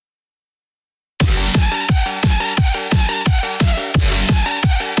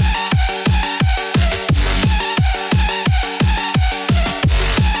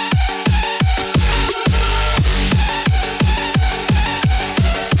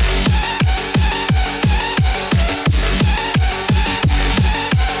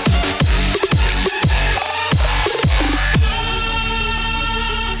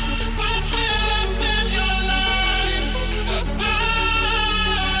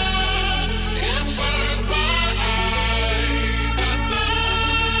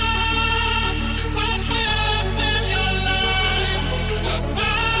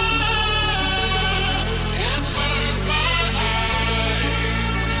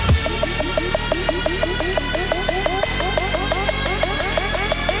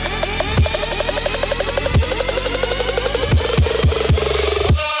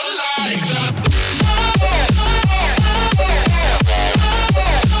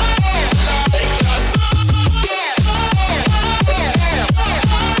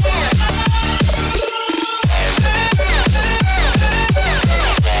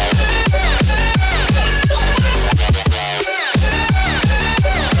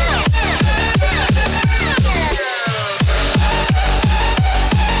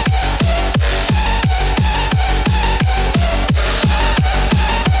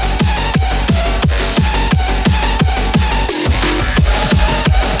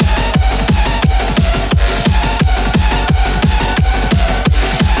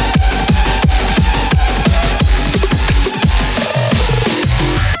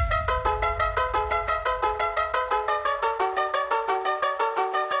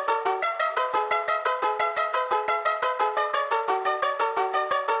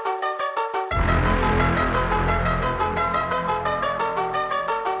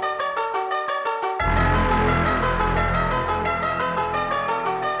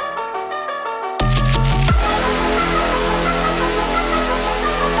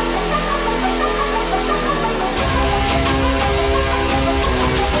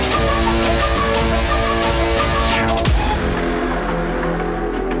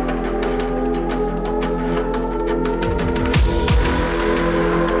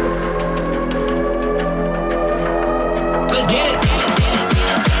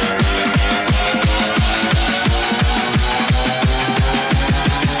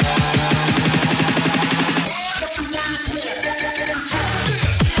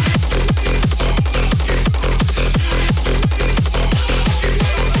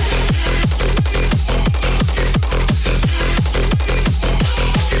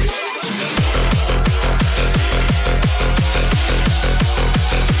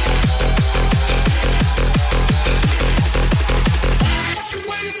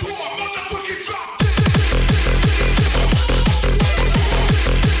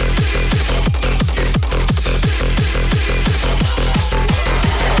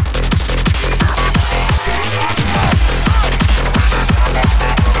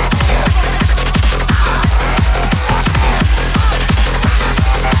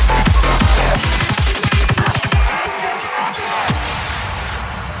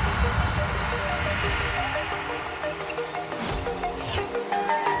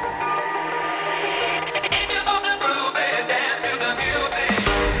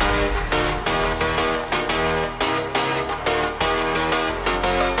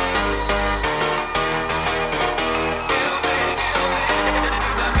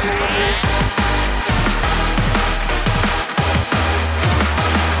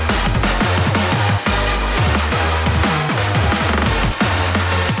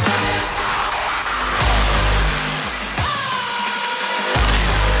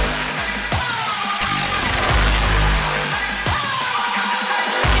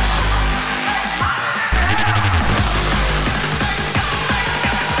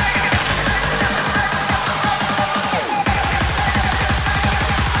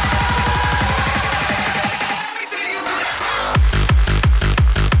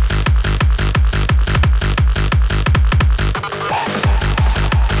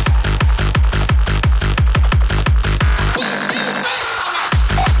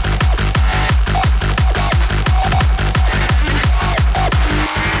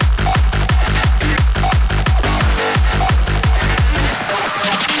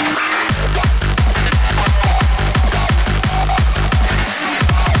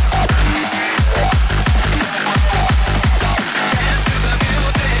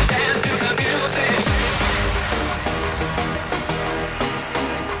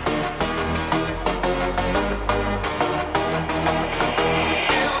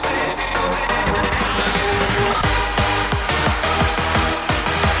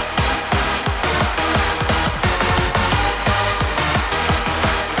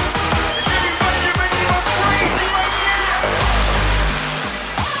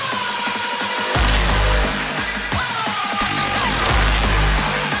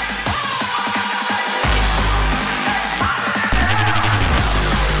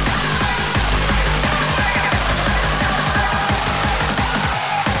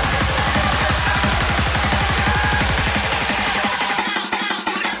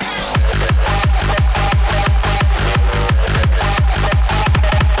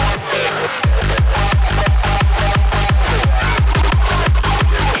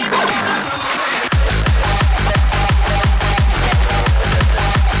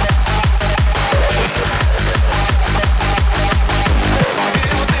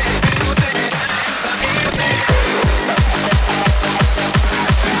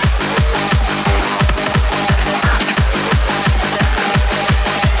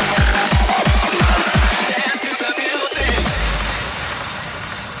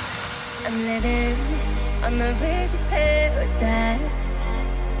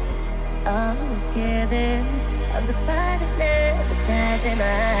is in my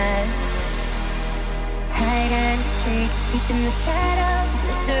head. Hide and seek deep in the shadows of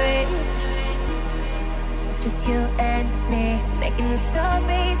mystery. Just you and me, making the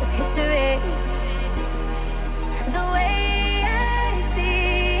stories of history. The way I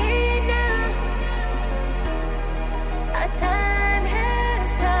see it now, our time has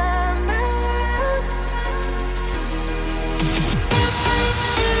come around.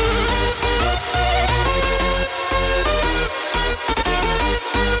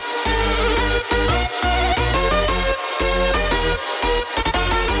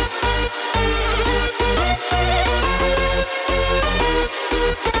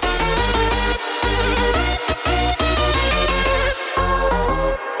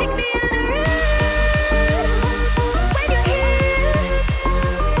 Take me on a ride when you're here.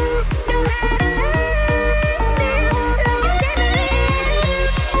 Know how to love me like a chandelier.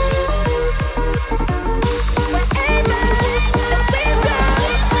 Wherever the wind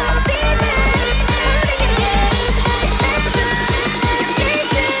blows, I'll be there. Holding your hand. If ever you're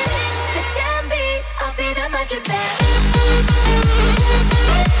missing the downbeat, I'll be the marching band.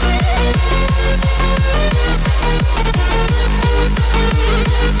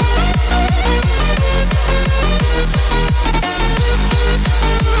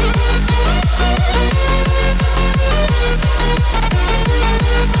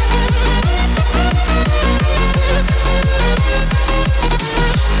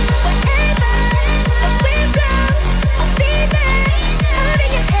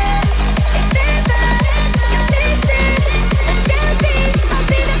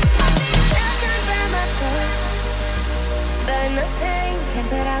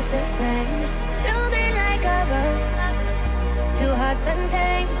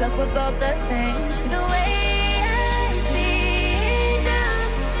 Untamed, but we're both the same. The way I see it now,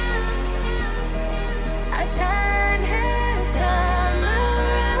 our time has come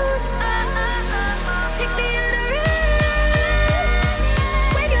around. Take me on a ride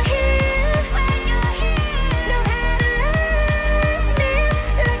when you're here. Know how to love me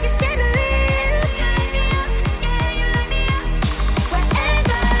like a chandelier.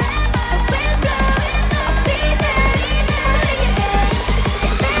 Wherever the wind blows, I'll be there. Holding your hand.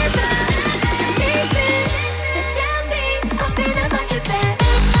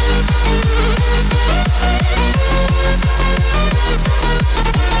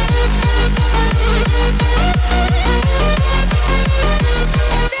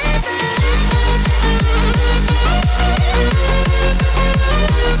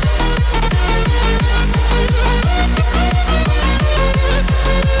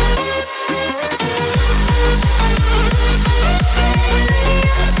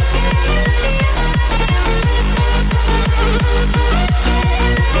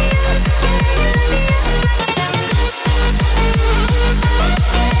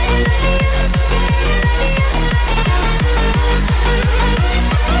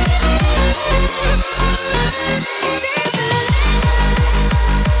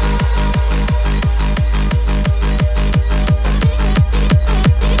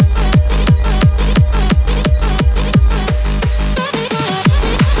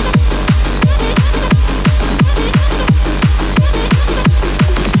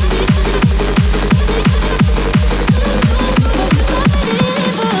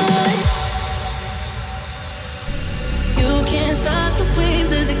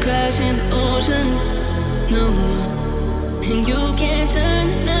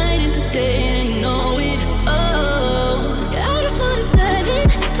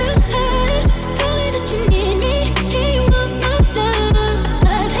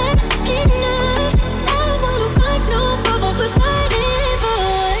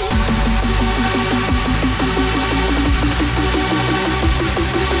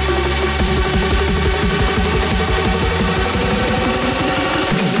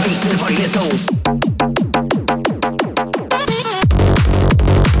 Let's go.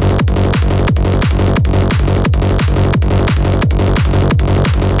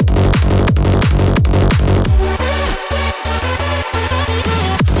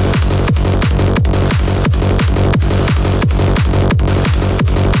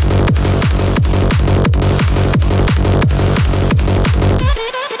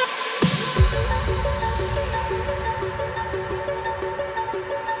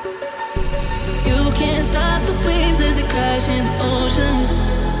 You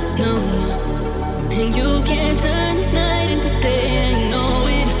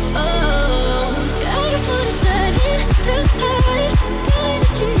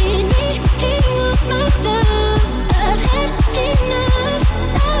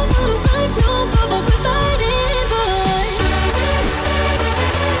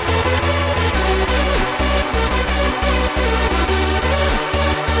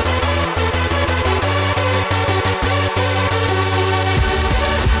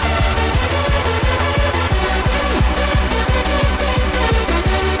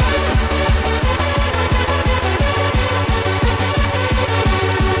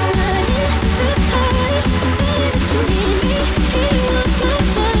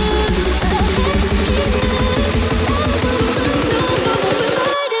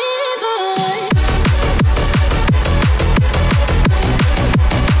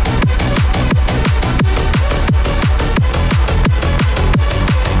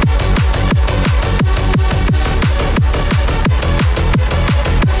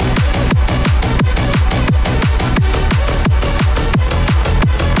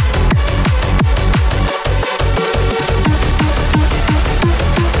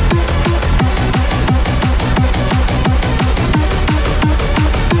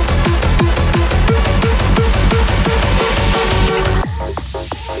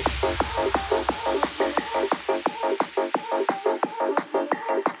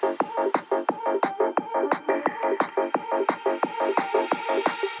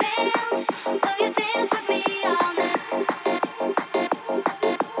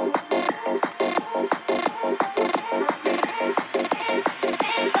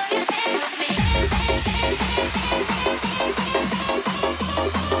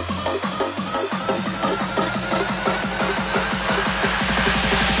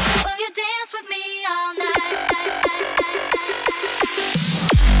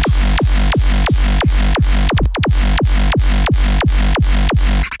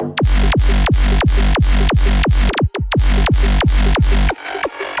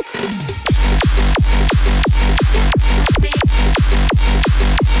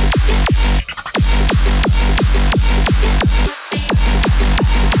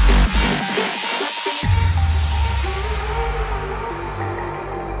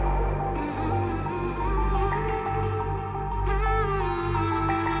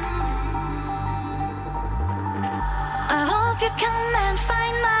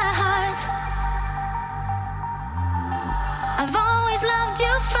find my heart. I've always loved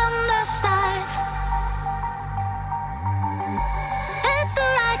you from the start. At the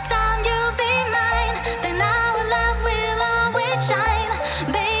right time, you'll be mine. Then our love will always shine.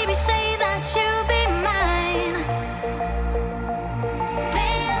 Baby, say that you'll be mine.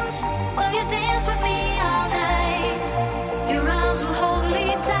 Dance, will you dance with me all night? Your arms will hold me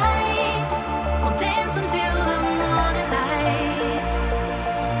tight. We'll dance until the morning light.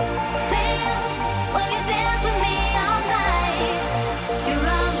 Dance, will you dance with me all night? Your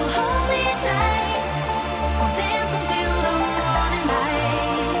arms will hold me tight. We'll dance until the morning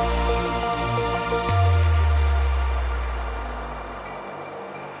light.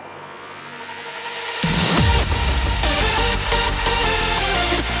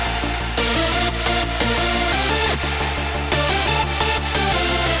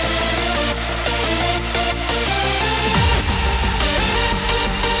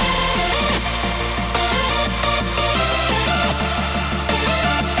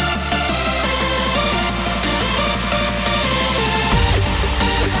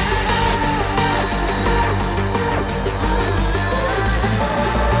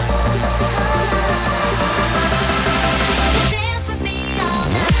 Dance with me all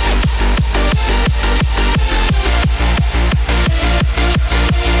night.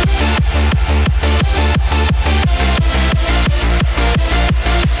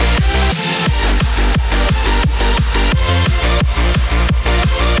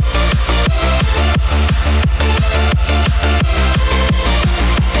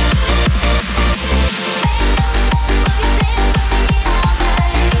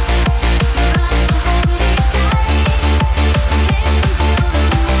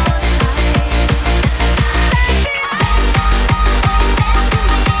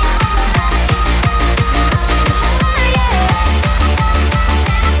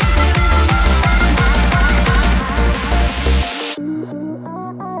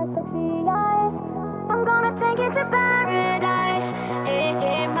 Sexy eyes, I'm gonna take you to paradise. Hey,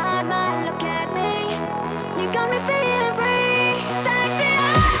 hey, my, look at me. You got me feeling free. Sexy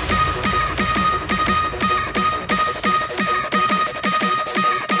eyes.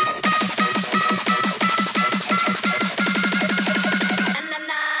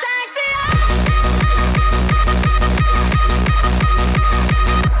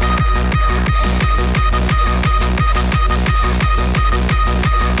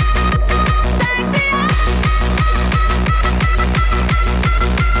 Sexy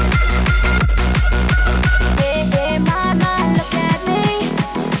Hey, hey, my, look at me.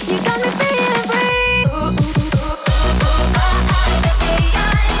 You got me feeling free. Ooh, ooh, ooh, ooh, sexy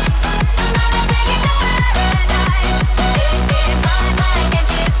eyes. I'm gonna take you to paradise. Hey, hey, my,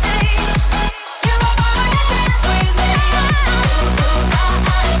 can't you see? You wanna dance with me?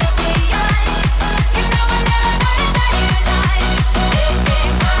 Ooh, sexy eyes. You know I never gonna tell you lies. Hey, hey,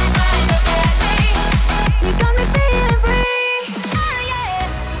 my, look at me. You got me feeling free. Yeah.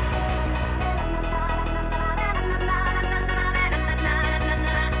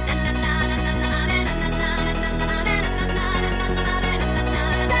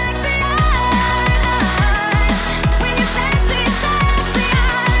 Sexy eyes, when you sexy, sexy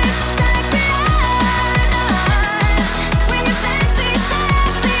eyes. Sexy eyes, when you sexy,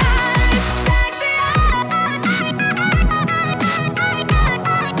 sexy eyes. Sexy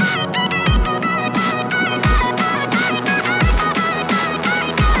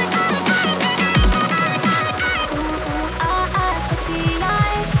sexy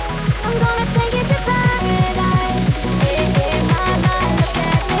eyes. I'm gonna take you to paradise. Hey, hey, my, look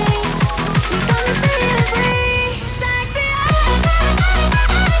at me. You got me feeling free. Sexy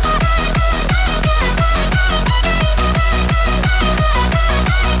eyes.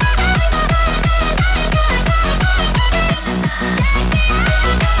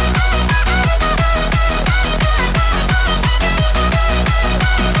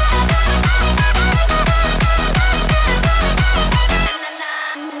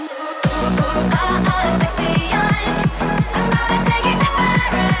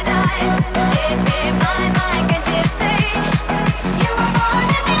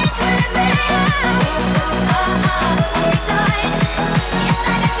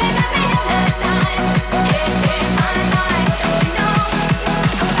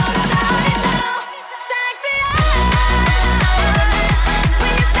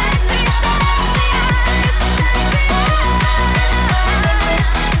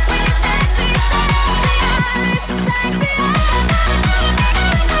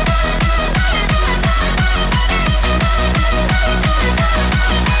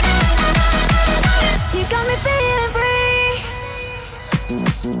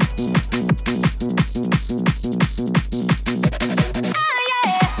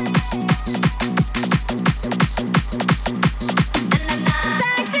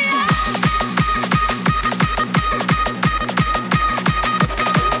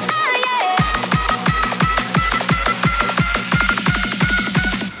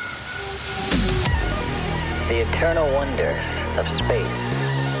 eternal wonders of space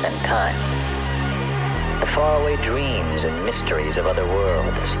and time, the faraway dreams and mysteries of other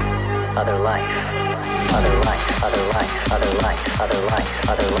worlds, other life, other life, other life, other life, other life,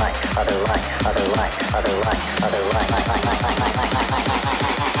 other life, other life, other life, other life, other life.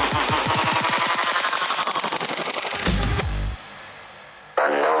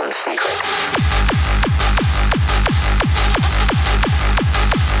 Unknown secrets.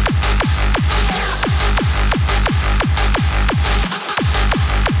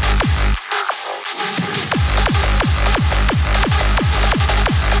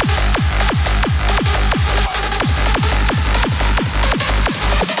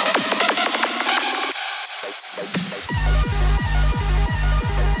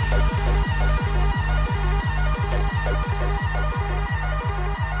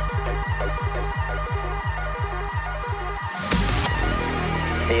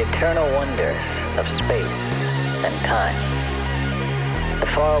 The eternal wonders of space and time, the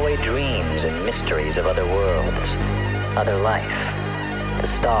faraway dreams and mysteries of other worlds, other life, the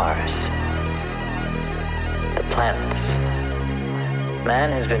stars, the planets.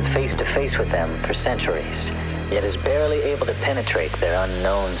 Man has been face to face with them for centuries, yet is barely able to penetrate their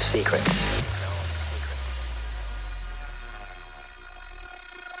unknown secrets.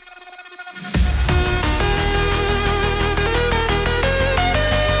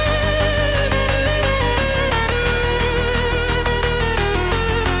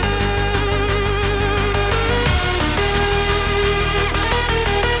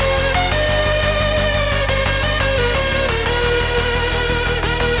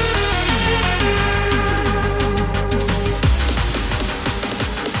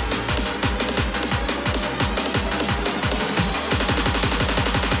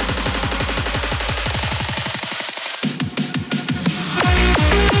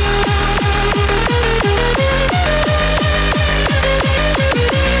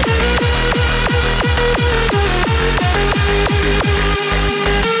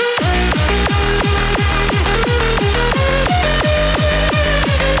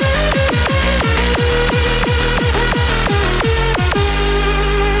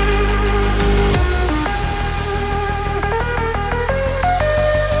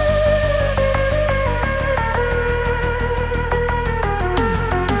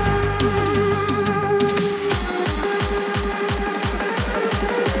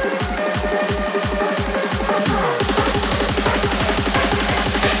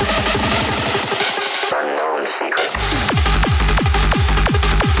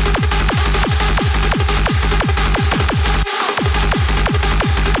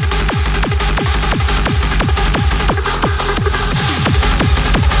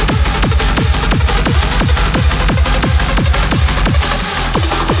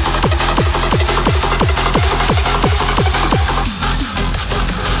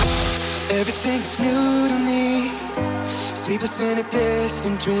 Everything's new to me, sleepless in a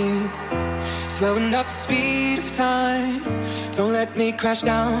distant dream, slowing up the speed of time. Don't let me crash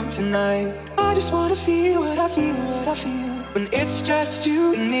down tonight. I just wanna feel what I feel, what I feel, when it's just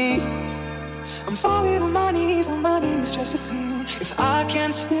you and me. I'm falling on my knees just to see if I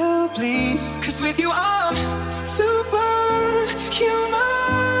can still bleed. 'Cause with you I'm superhuman.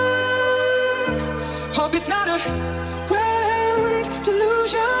 Hope it's not a grand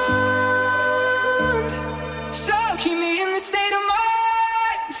delusion. So keep me in this state of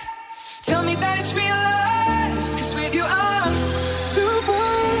mind. Tell me that it's real life. 'Cause with you I'm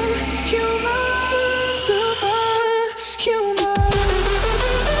superhuman, superhuman.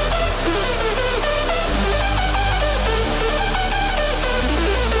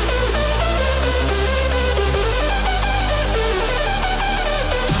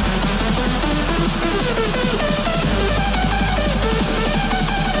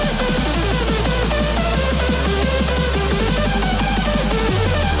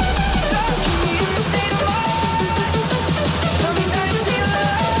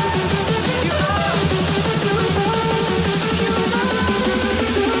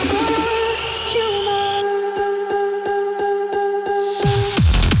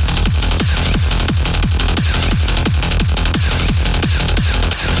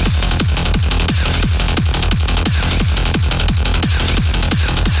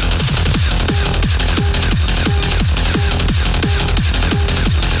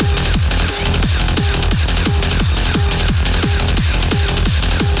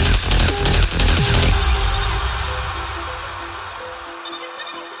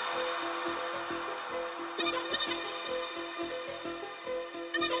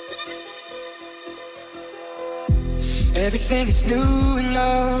 Everything is new in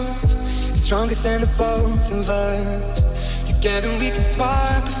love. It's stronger than the both of us. Together we can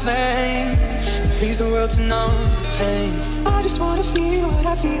spark a flame and freeze the world to numb the pain. I just wanna feel what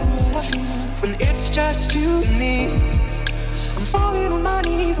I feel, what I feel when it's just you and me. I'm falling on my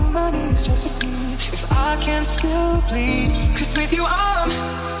knees just to see if I can still bleed. 'Cause with you I'm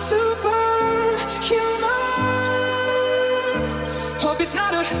superhuman. Hope it's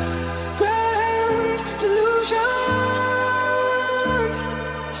not a grand delusion.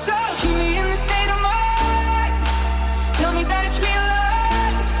 So keep me in the state of mind. Tell me that it's real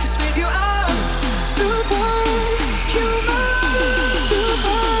life. 'Cause with you I'm superhuman.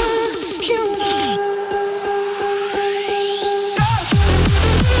 Superhuman.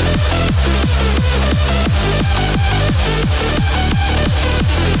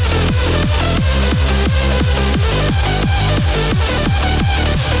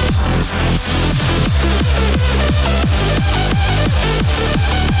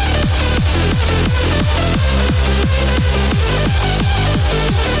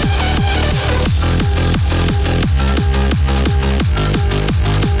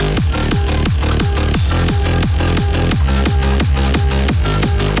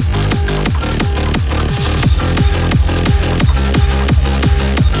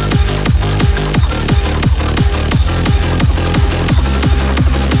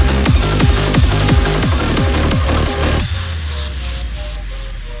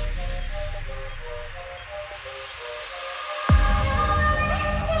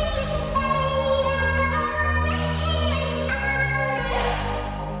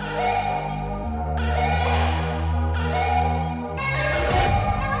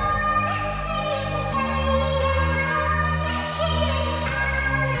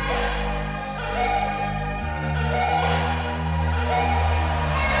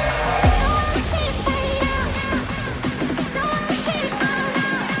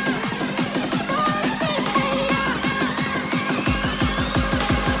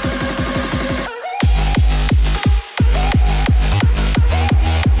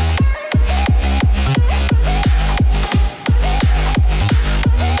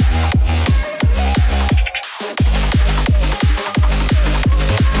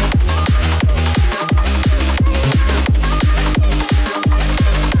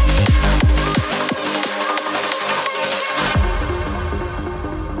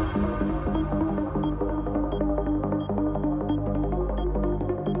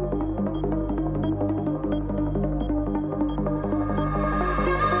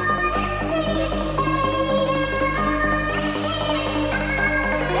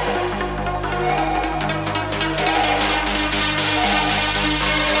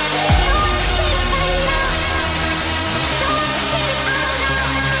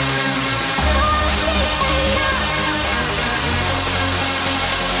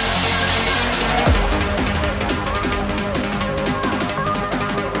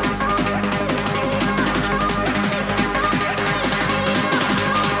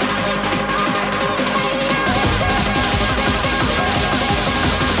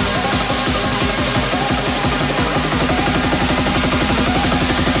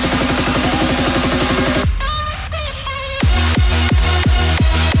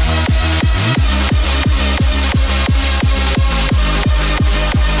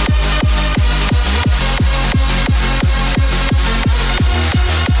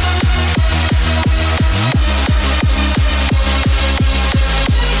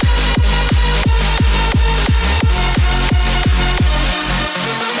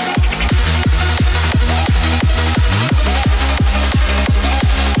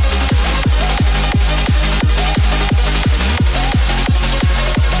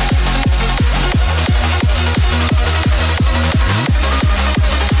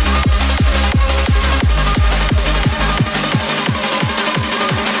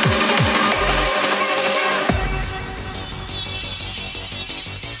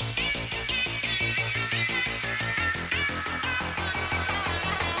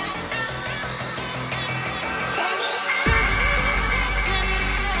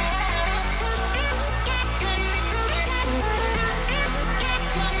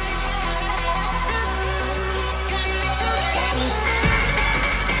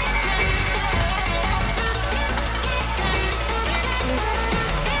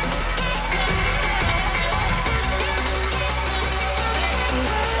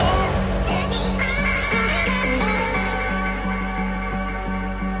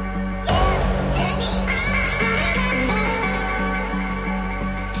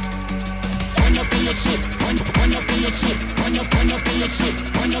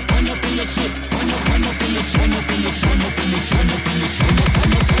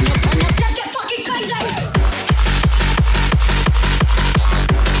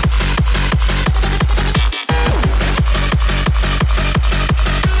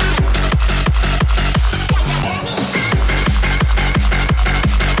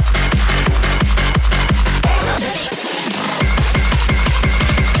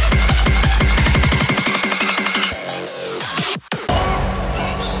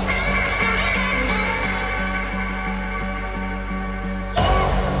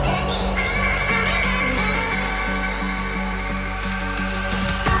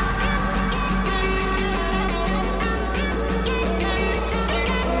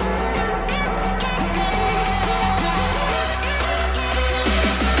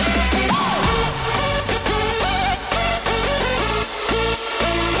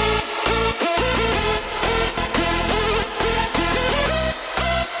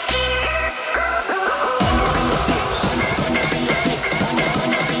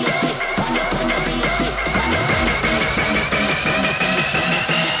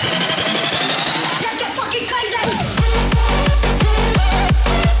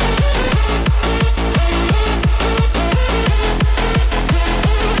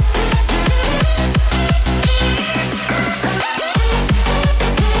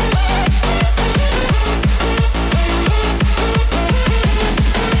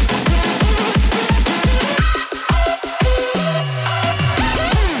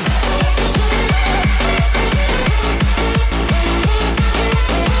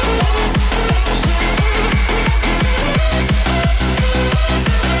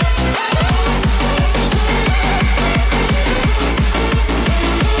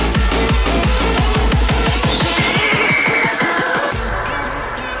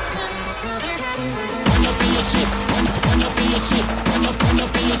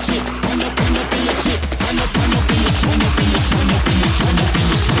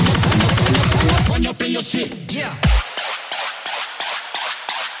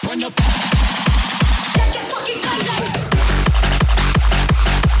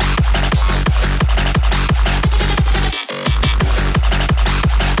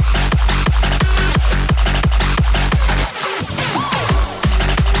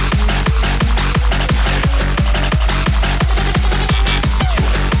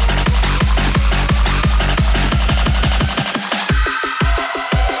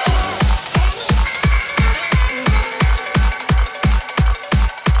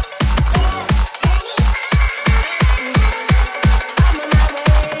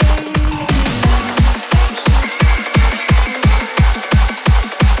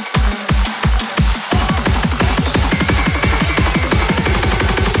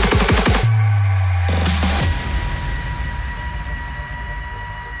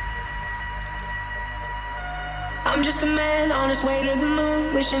 I'm just a man on his way to the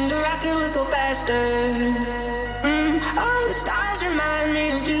moon, wishing the rocket would go faster. All the stars remind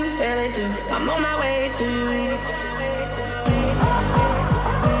me of you, yeah they do. I'm on my way to you.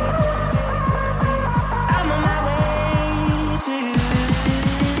 I'm on my way to you.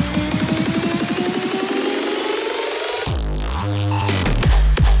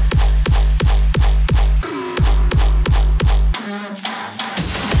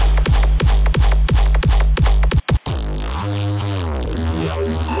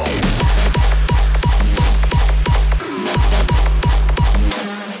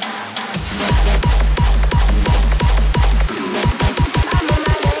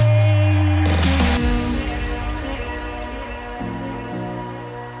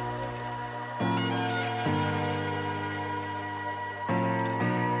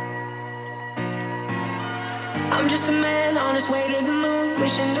 I'm just a man on his way to the moon,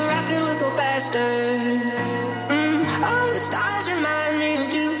 wishing the rocket would go faster. All the stars remind me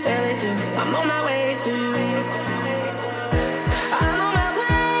of you, yeah they do. I'm on my way to you. I'm on my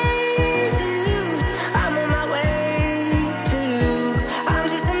way to you. I'm on my way to you. I'm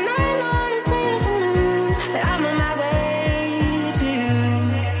just a man on his way to the moon, but I'm on my way to you.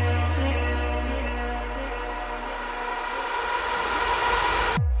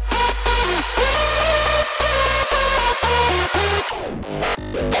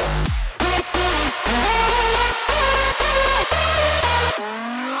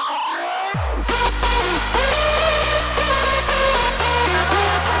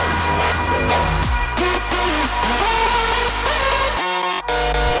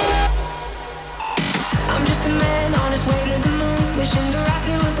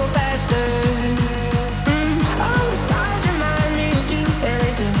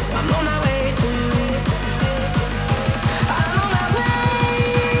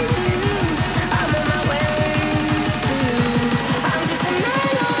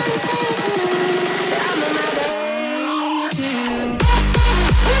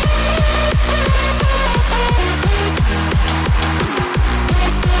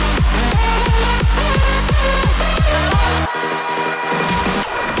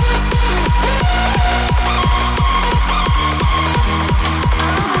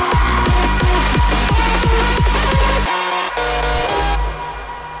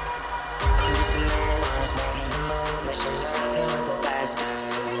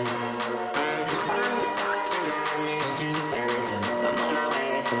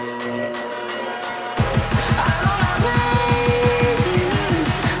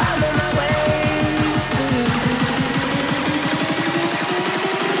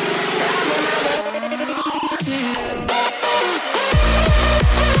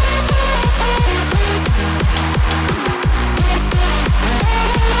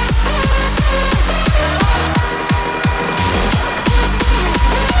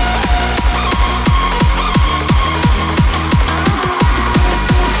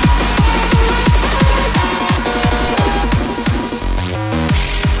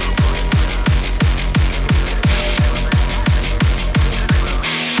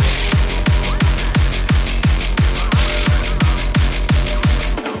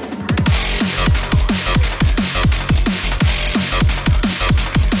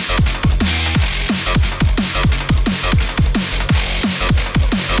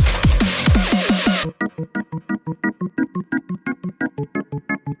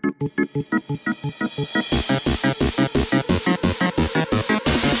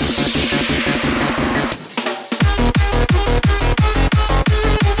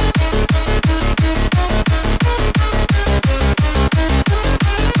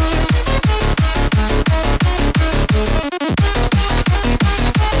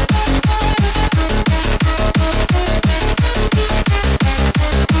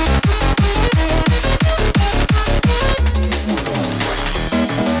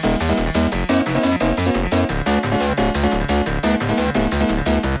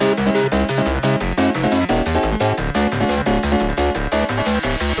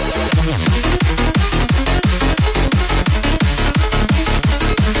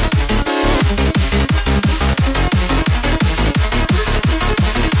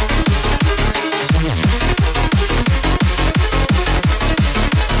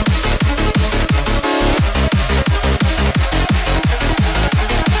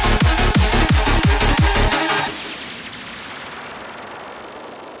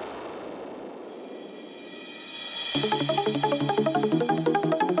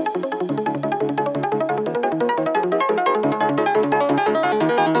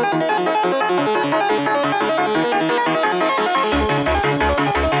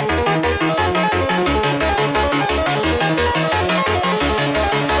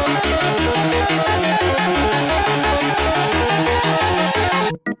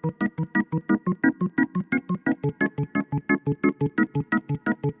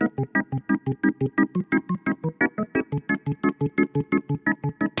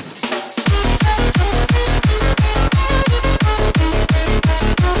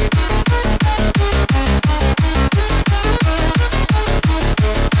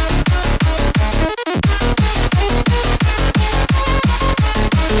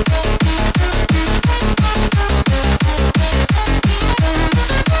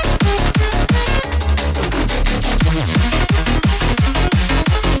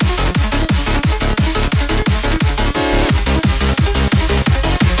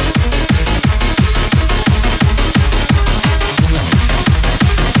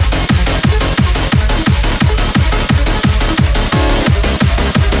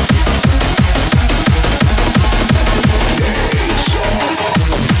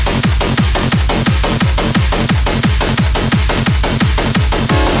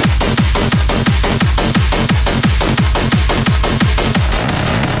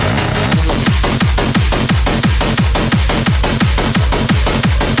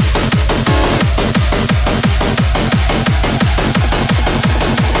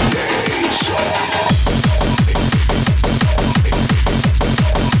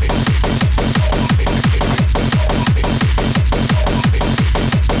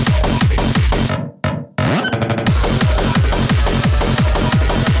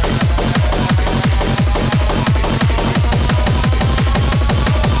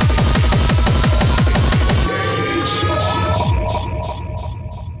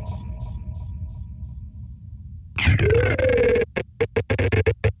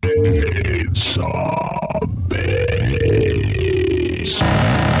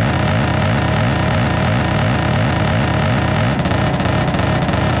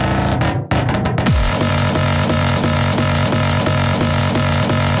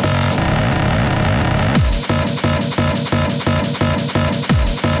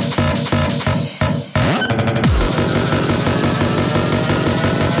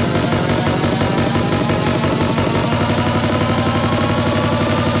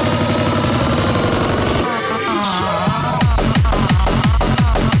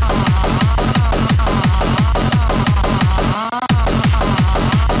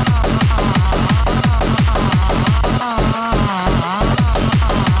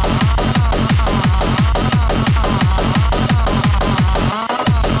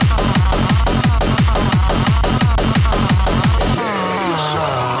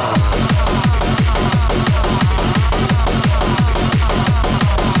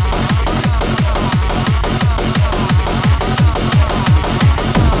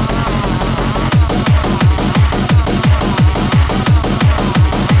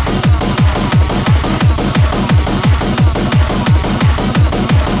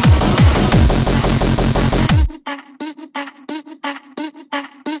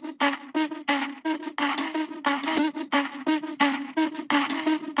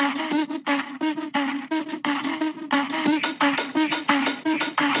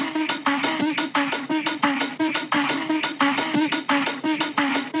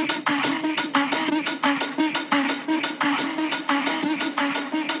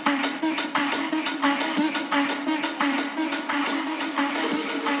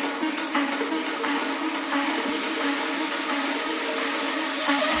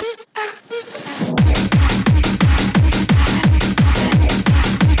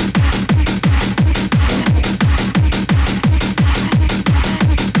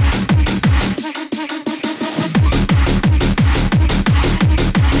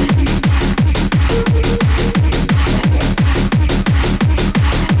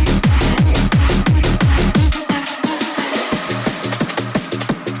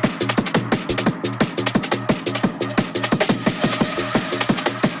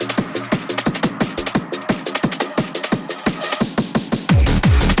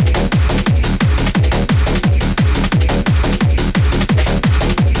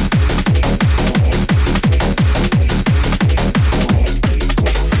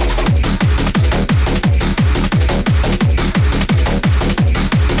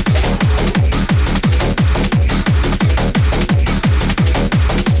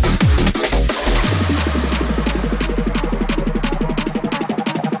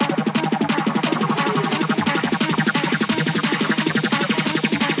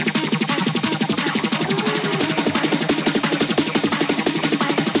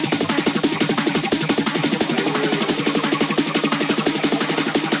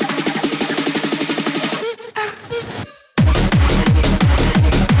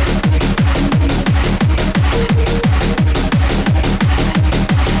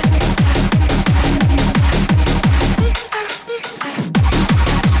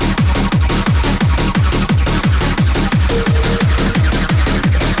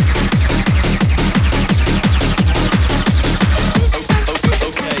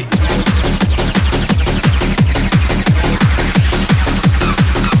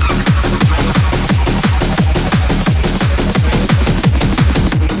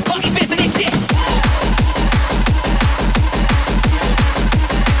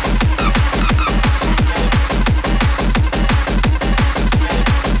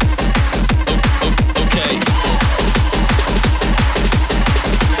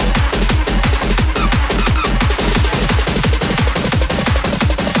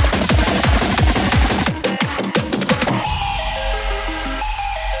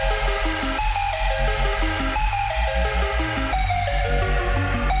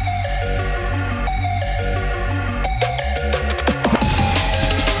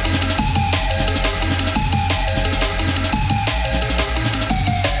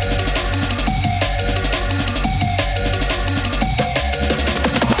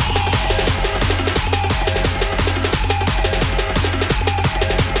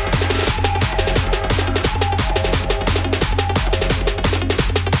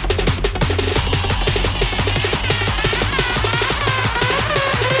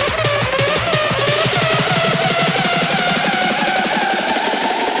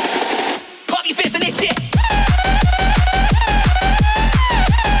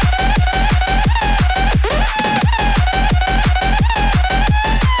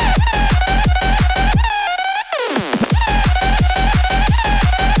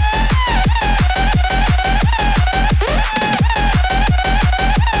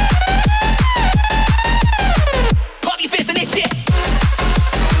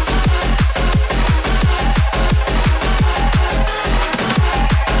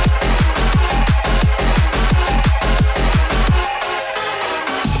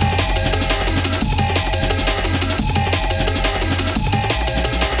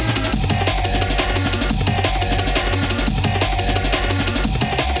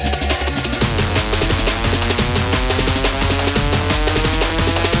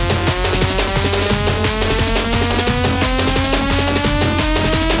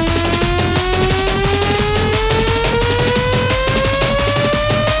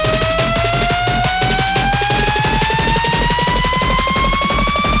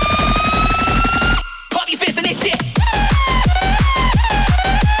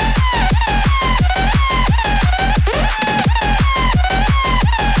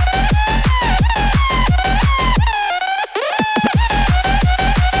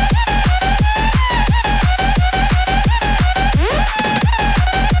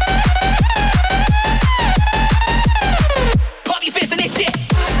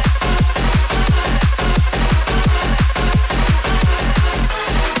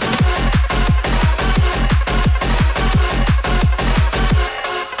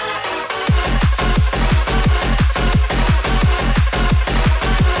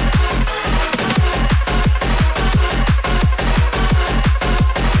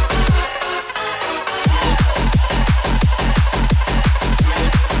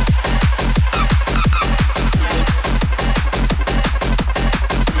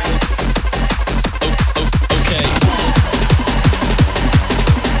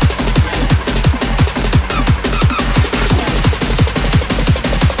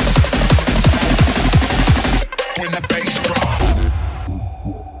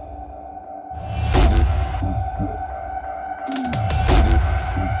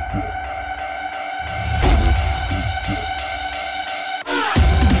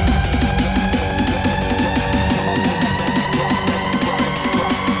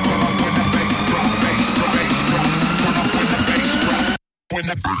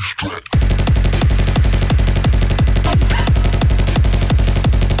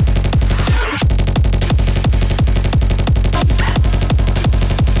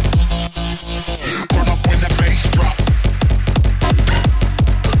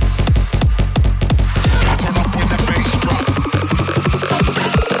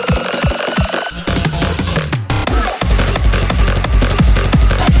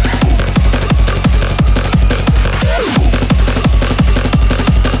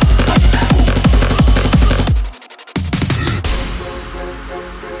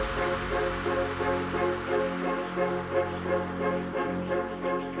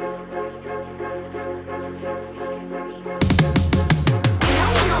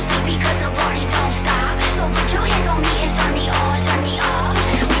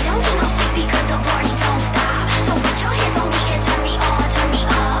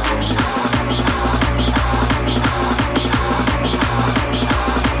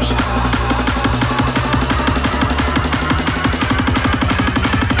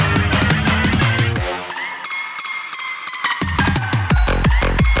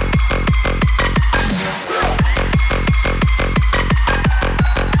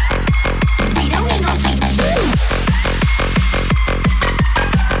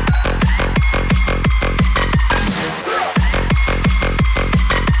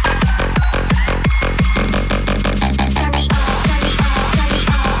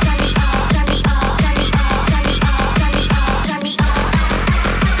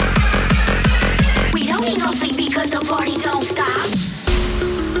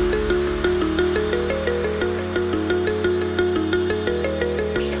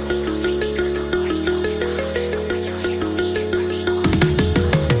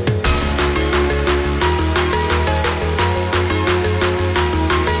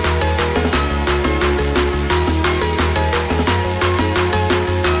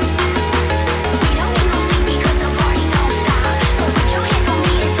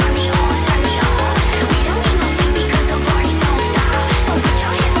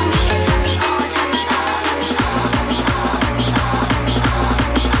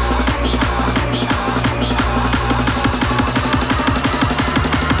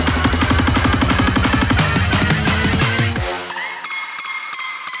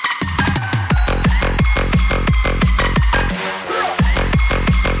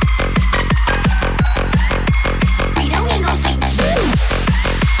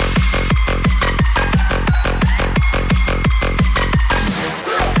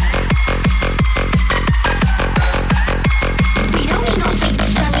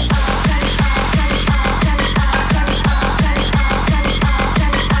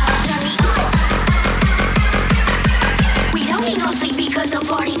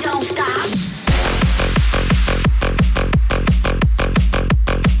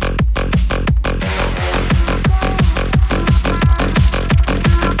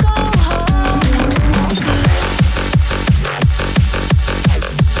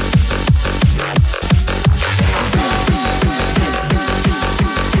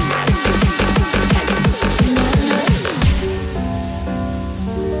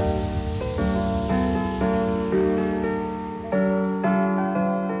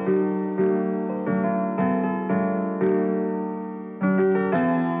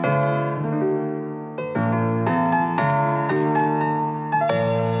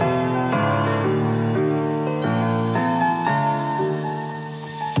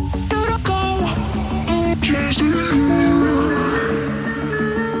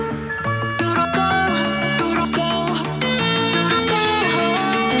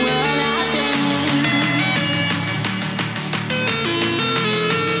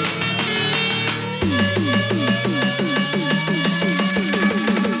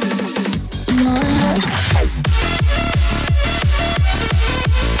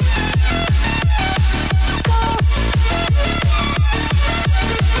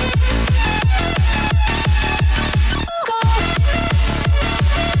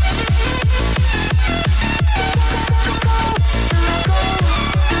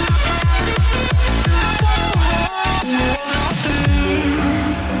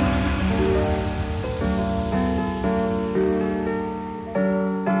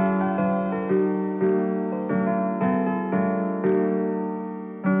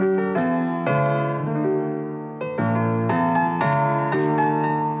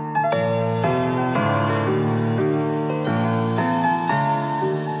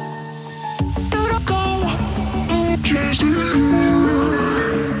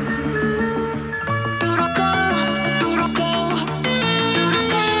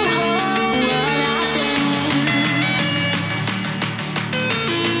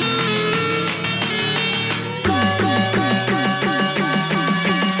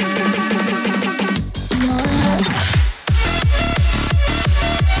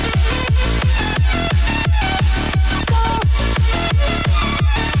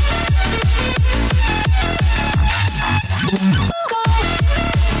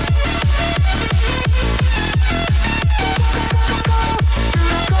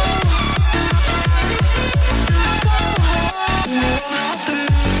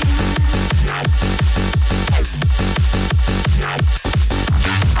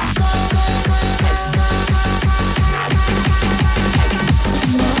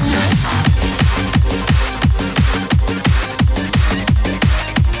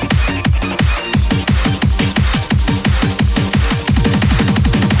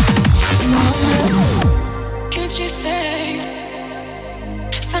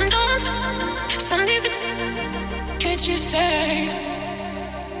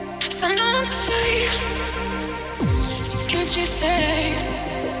 don't say. Can't you say?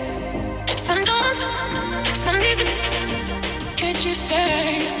 Some don't, some days. Can't you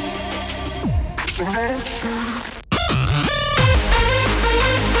say?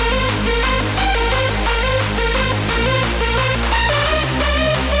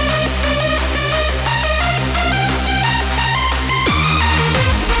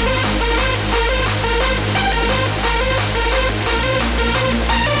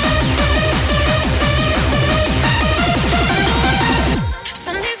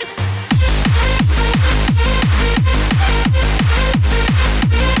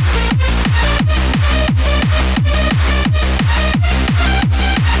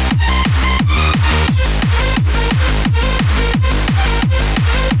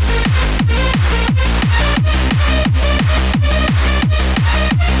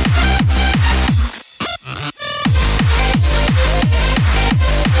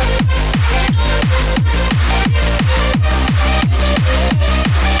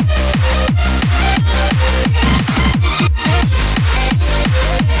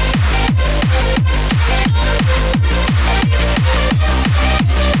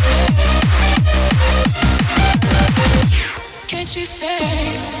 Can't you say?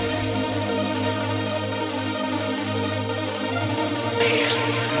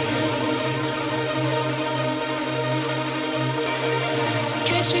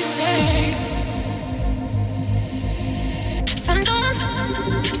 Can't you say? Some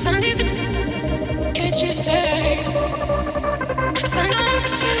don't, some days. Can't you say? Some don't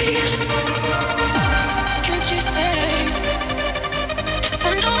say. Can't you say?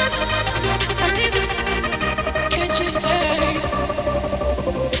 Some don't, some days. Can't you say?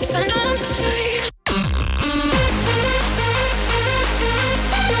 Some don't say.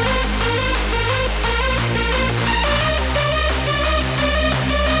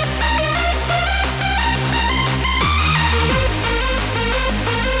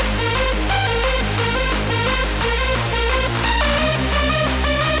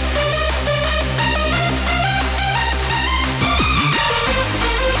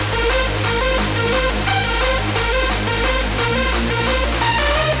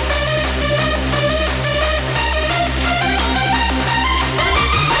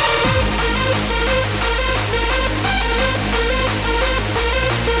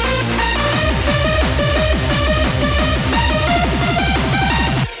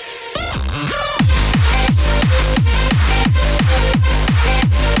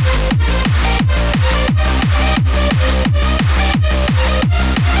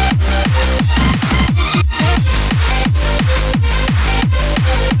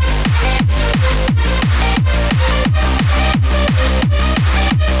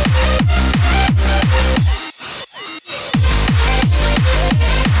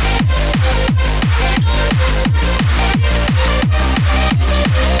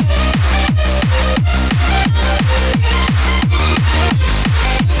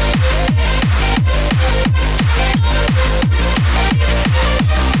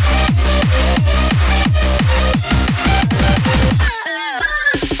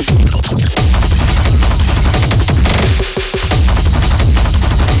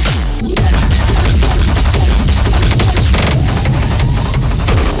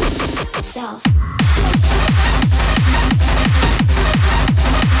 Self.